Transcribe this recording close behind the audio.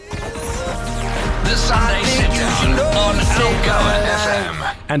The Sunday Sit Down on Gqeberha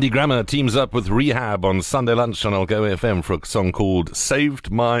FM. Andy Grammer teams up with Rehab on Sunday Lunch on Gqeberha FM for a song called Saved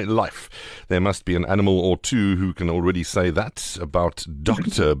My Life. There must be an animal or two who can already say that about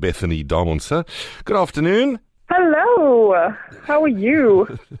Dr. Bethany Damonse. Good afternoon. Hello. How are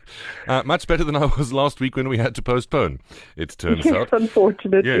you? Much better than I was last week when we had to postpone, it turns Yes, out.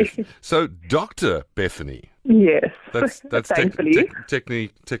 unfortunately. Yes. So, Dr. Bethany. Yes. That's Thankfully.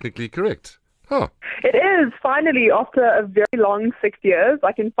 technically correct. Huh. It is. Finally, after a very long 6 years,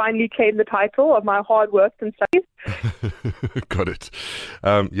 I can finally claim the title of my hard work and studies. Got it.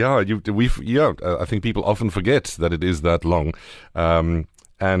 I think people often forget that it is that long.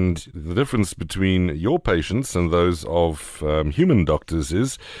 And the difference between your patients and those of human doctors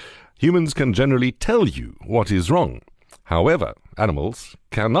is humans can generally tell you what is wrong. However, animals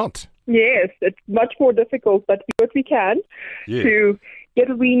cannot. Yes, it's much more difficult, but we do what we can Yeah. to get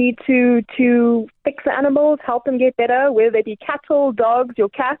what we need to fix the animals, help them get better, whether they be cattle, dogs, your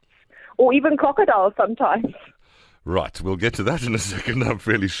cats, or even crocodiles sometimes. Right, we'll get to that in a second, I'm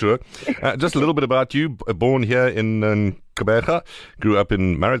fairly sure. Just a little bit about you. Born here in Gqeberha, grew up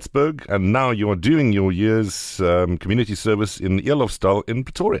in Maritzburg, and now you're doing your year's community service in Eelhofstal in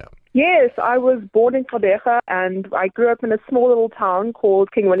Pretoria. Yes, I was born in Gqeberha and I grew up in a small little town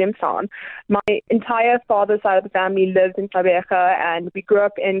called King Williamstown. My entire father's side of the family lives in Gqeberha, and we grew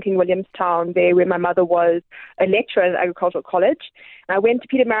up in King Williamstown there where my mother was a lecturer at agricultural college. And I went to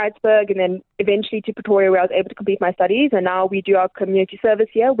Pietermaritzburg and then eventually to Pretoria where I was able to complete my studies, and now we do our community service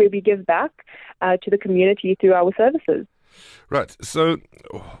here where we give back to the community through our services. Right. So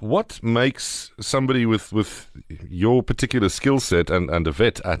what makes somebody with your particular skill set and a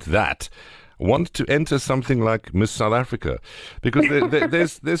vet at that want to enter something like Miss South Africa? Because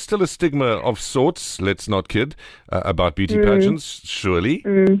there's still a stigma of sorts, let's not kid, about beauty pageants, surely.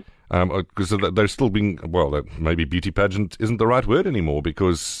 Because they're still being, maybe beauty pageant isn't the right word anymore,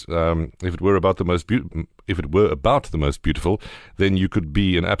 because if it were about the most beautiful, then you could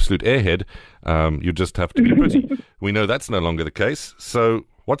be an absolute airhead. You just have to be pretty. We know that's no longer the case. So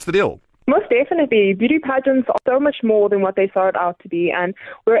what's the deal? Most definitely. Beauty pageants are so much more than what they started out to be, and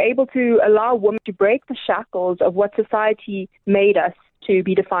we're able to allow women to break the shackles of what society made us to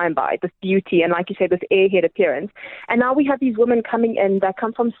be defined by, this beauty and, like you said, this airhead appearance. And now we have these women coming in that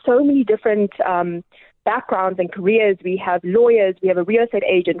come from so many different backgrounds and careers. We have lawyers, we have a real estate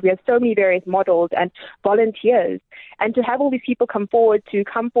agent, we have so many various models and volunteers. And to have all these people come forward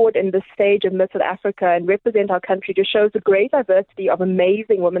in this stage of Miss South Africa and represent our country just shows the great diversity of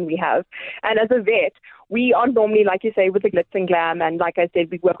amazing women we have. And as a vet, we aren't normally, like you say, with the glitz and glam. And like I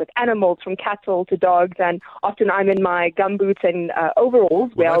said, we work with animals from cattle to dogs. And often I'm in my gumboots and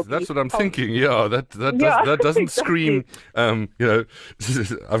overalls. Well, that's what I'm thinking. Yeah, that doesn't scream, I've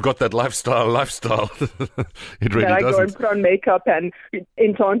got that lifestyle. It really I doesn't. go and put on makeup and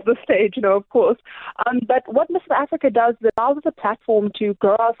enter onto the stage, of course. But what Miss South Africa does is it allows us a platform to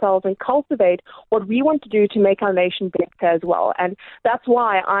grow ourselves and cultivate what we want to do to make our nation better as well. And that's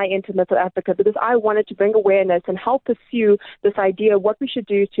why I entered Miss South Africa, because I wanted to bring awareness and help pursue this idea of what we should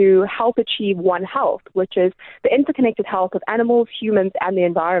do to help achieve One Health, which is the interconnected health of animals, humans, and the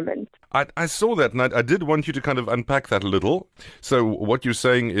environment. I saw that, and I did want you to kind of unpack that a little. So what you're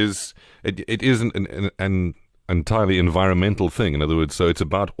saying is it isn't an entirely environmental thing. In other words, so it's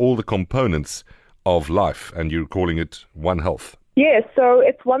about all the components of life, and you're calling it One Health. Yes, so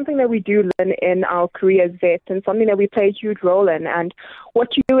it's one thing that we do learn in our career as vets and something that we play a huge role in. And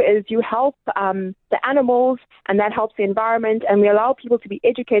what you do is you help the animals, and that helps the environment, and we allow people to be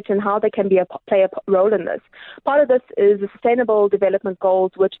educated in how they can play a role in this. Part of this is the Sustainable Development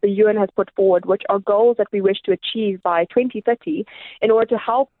Goals, which the UN has put forward, which are goals that we wish to achieve by 2030 in order to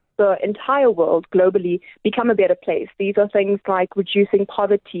help the entire world globally become a better place. These are things like reducing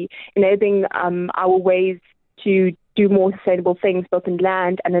poverty, enabling our ways to do more sustainable things both in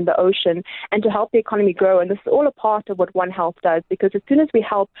land and in the ocean, and to help the economy grow. And this is all a part of what One Health does, because as soon as we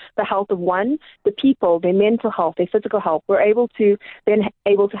help the health of one, the people, their mental health, their physical health, we're able to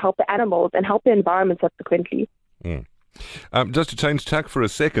help the animals and help the environment subsequently. Just to change tack for a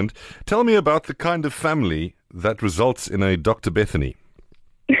second, tell me about the kind of family that results in a Dr. Bethany.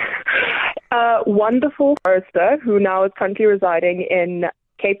 Wonderful forester who now is currently residing in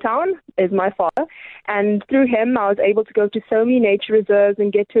Cape Town is my father, and through him I was able to go to so many nature reserves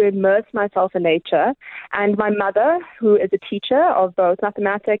and get to immerse myself in nature. And my mother, who is a teacher of both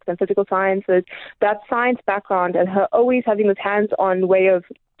mathematics and physical sciences, that science background and her always having this hands-on way of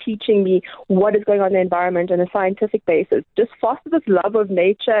teaching me what is going on in the environment on a scientific basis just fostered this love of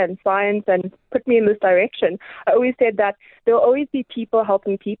nature and science and put me in this direction. I always said that there will always be people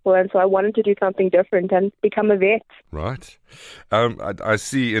helping people, and so I wanted to do something different and become a vet. Right. I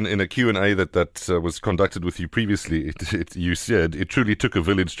see in a Q&A that was conducted with you previously, you said, it truly took a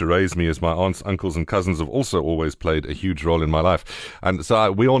village to raise me, as my aunts, uncles and cousins have also always played a huge role in my life. And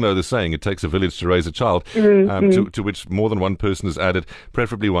so we all know the saying, it takes a village to raise a child, to which more than one person has added,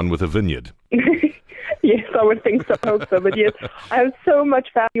 preferably one with a vineyard. Yes, I would think so. I hope so. But yes, I have so much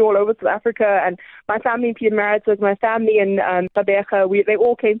family all over South Africa, and my family in Pietermaritzburg, my family in Gqeberha, they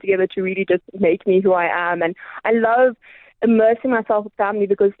all came together to really just make me who I am. And I love immersing myself with family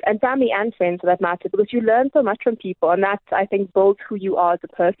and family and friends for that matter, because you learn so much from people, and that, I think, builds who you are as a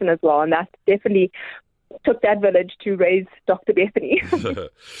person as well. And that definitely took that village to raise Dr. Bethany.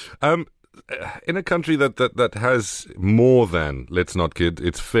 In a country that has more than, let's not kid,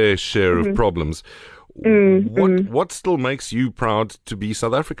 its fair share of problems, what still makes you proud to be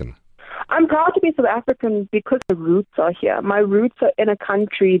South African? I'm proud to be South African because the roots are here. My roots are in a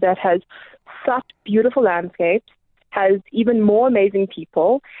country that has such beautiful landscapes, has even more amazing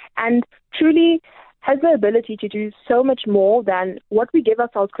people, and truly has the ability to do so much more than what we give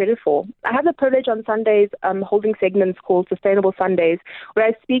ourselves credit for. I have the privilege on Sundays holding segments called Sustainable Sundays, where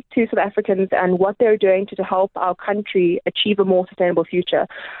I speak to South Africans and what they're doing to help our country achieve a more sustainable future.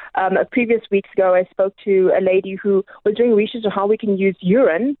 Previous weeks ago, I spoke to a lady who was doing research on how we can use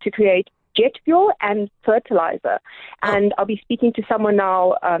urine to create jet fuel and fertilizer. And I'll be speaking to someone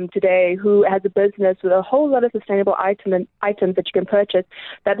now today who has a business with a whole lot of sustainable items that you can purchase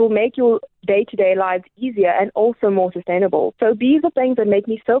that will make your day-to-day lives easier and also more sustainable. So these are things that make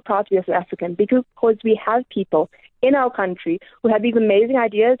me so proud to be a South African, because we have people in our country who have these amazing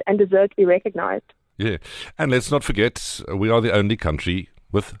ideas and deserve to be recognized. Yeah, and let's not forget, we are the only country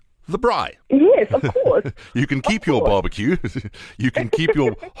with the braai. Yes, of course. You can keep your barbecue. You can keep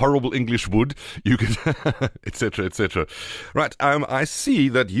your horrible English wood. You can, etc., etc. Right. I see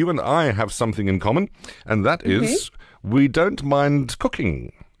that you and I have something in common, and that is we don't mind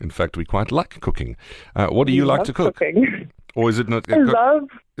cooking. In fact, we quite like cooking. What do you like to cook? Cooking. Or is it not?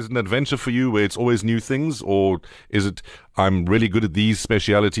 Is it an adventure for you where it's always new things, or is it I'm really good at these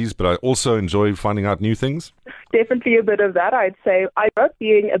specialities, but I also enjoy finding out new things? Definitely a bit of that, I'd say. I grew up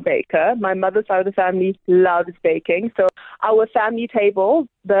being a baker. My mother's side of the family loves baking. So our family table,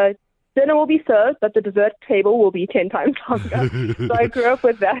 the dinner will be served, but the dessert table will be 10 times longer. So I grew up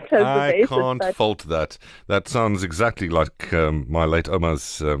with that as the basis. I can't fault that. That sounds exactly like my late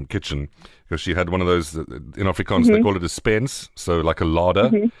Oma's kitchen, because she had one of those, in Afrikaans they call it a spens, so like a larder.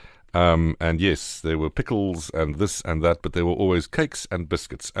 And yes, there were pickles and this and that, but there were always cakes and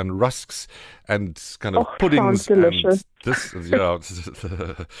biscuits and rusks and kind of puddings. Sounds delicious. And this,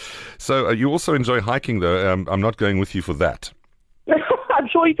 yeah. So you also enjoy hiking, though. I'm not going with you for that. I'm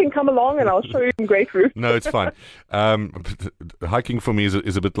sure you can come along and I'll show you some great routes. No, it's fine. Hiking for me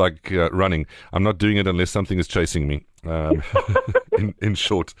is a bit like running. I'm not doing it unless something is chasing me, in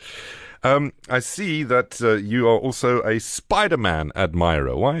short. I see that you are also a Spider-Man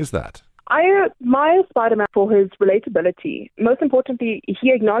admirer. Why is that? I admire Spider-Man for his relatability. Most importantly,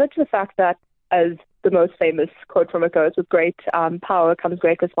 he acknowledged the fact that, as the most famous quote from it goes, with great power comes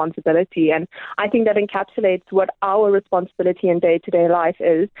great responsibility. And I think that encapsulates what our responsibility in day-to-day life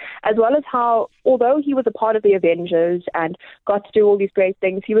is, as well as how, although he was a part of the Avengers and got to do all these great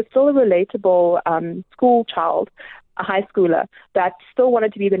things, he was still a relatable school child, a high schooler, that still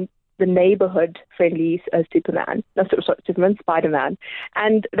wanted to be the neighborhood-friendly Spider-Man.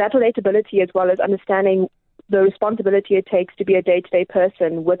 And that relatability, as well as understanding the responsibility it takes to be a day-to-day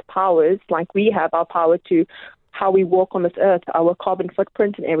person with powers, like we have our power to how we walk on this earth, our carbon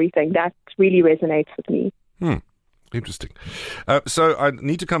footprint and everything, that really resonates with me. Interesting. So I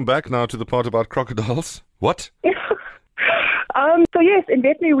need to come back now to the part about crocodiles. What? So yes, in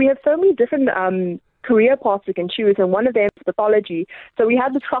veterinary we have so many different career paths we can choose, and one of them is pathology. So we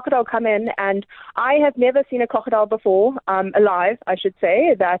had this crocodile come in, and I have never seen a crocodile before, alive, I should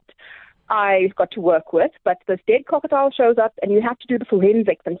say, that I got to work with, but this dead crocodile shows up and you have to do the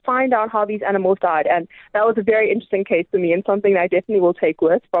forensics and find out how these animals died. And that was a very interesting case for me and something I definitely will take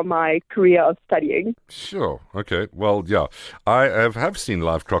with from my career of studying. Sure. Okay. Well, yeah, I have seen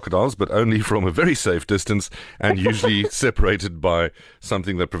live crocodiles, but only from a very safe distance and usually separated by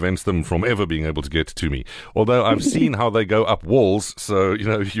something that prevents them from ever being able to get to me. Although I've seen how they go up walls, so,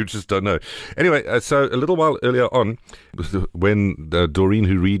 you just don't know. Anyway, so a little while earlier on, when Doreen,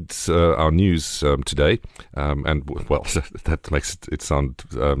 who reads our news today, and well, that makes it sound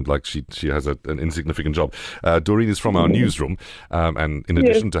like she has an insignificant job. Doreen is from our newsroom, and in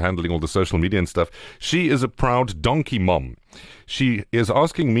addition to handling all the social media and stuff, she is a proud donkey mom. She is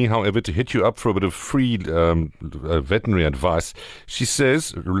asking me, however, to hit you up for a bit of free veterinary advice. She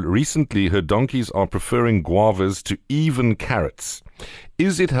says recently her donkeys are preferring guavas to even carrots.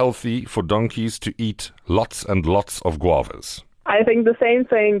 Is it healthy for donkeys to eat lots and lots of guavas? I think the same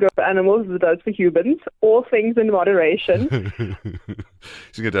saying goes for animals as it does for humans. All things in moderation.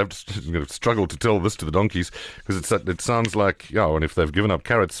 She's going to struggle to tell this to the donkeys because it sounds like, and if they've given up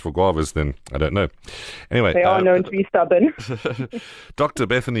carrots for guavas, then I don't know. Anyway, they are known to be stubborn. Dr.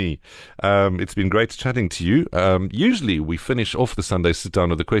 Bethany, it's been great chatting to you. Usually we finish off the Sunday sit down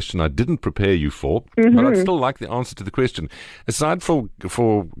with a question I didn't prepare you for, but I'd still like the answer to the question. Aside for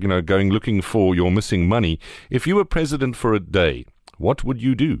going looking for your missing money, if you were president for a day, what would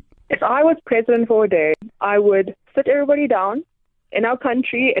you do? If I was president for a day, I would sit everybody down in our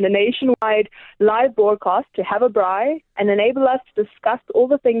country in a nationwide live broadcast to have a braai and enable us to discuss all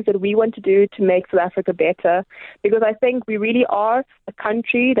the things that we want to do to make South Africa better. Because I think we really are a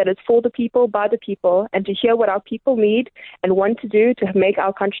country that is for the people, by the people, and to hear what our people need and want to do to make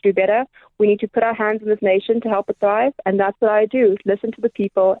our country do better, we need to put our hands in this nation to help it thrive. And that's what I do, listen to the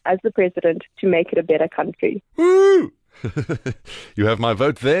people as the president to make it a better country. Woo! You have my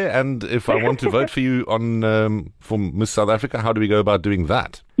vote there, and if I want to vote for you for Miss South Africa, how do we go about doing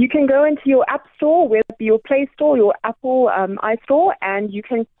that? You can go into your app store, whether it be your Play Store, your Apple iStore, and you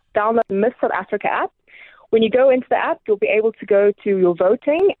can download the Miss South Africa app. When you go into the app, you'll be able to go to your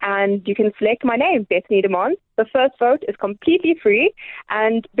voting, and you can select my name, Bethany Damonse. The first vote is completely free,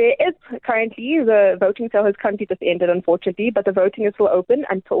 and there is currently, the voting sale has currently just ended, unfortunately, but the voting is still open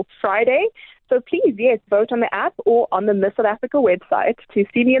until Friday. So please, yes, vote on the app or on the Miss South Africa website to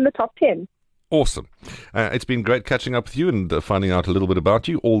see me in the top 10. Awesome. It's been great catching up with you and finding out a little bit about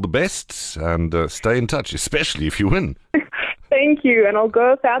you. All the best, and stay in touch, especially if you win. Thank you. And I'll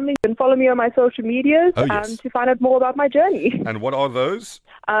go family and follow me on my social medias to find out more about my journey. And what are those?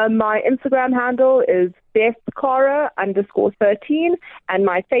 My Instagram handle is BethCara_13 and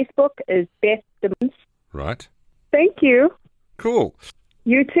my Facebook is Beth Damonse. Right. Thank you. Cool.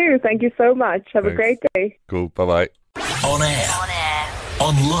 You too. Thank you so much. Have a great day. Cool. Bye-bye. On air.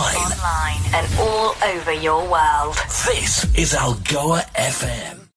 Online. And all over your world. This is Gqeberha FM.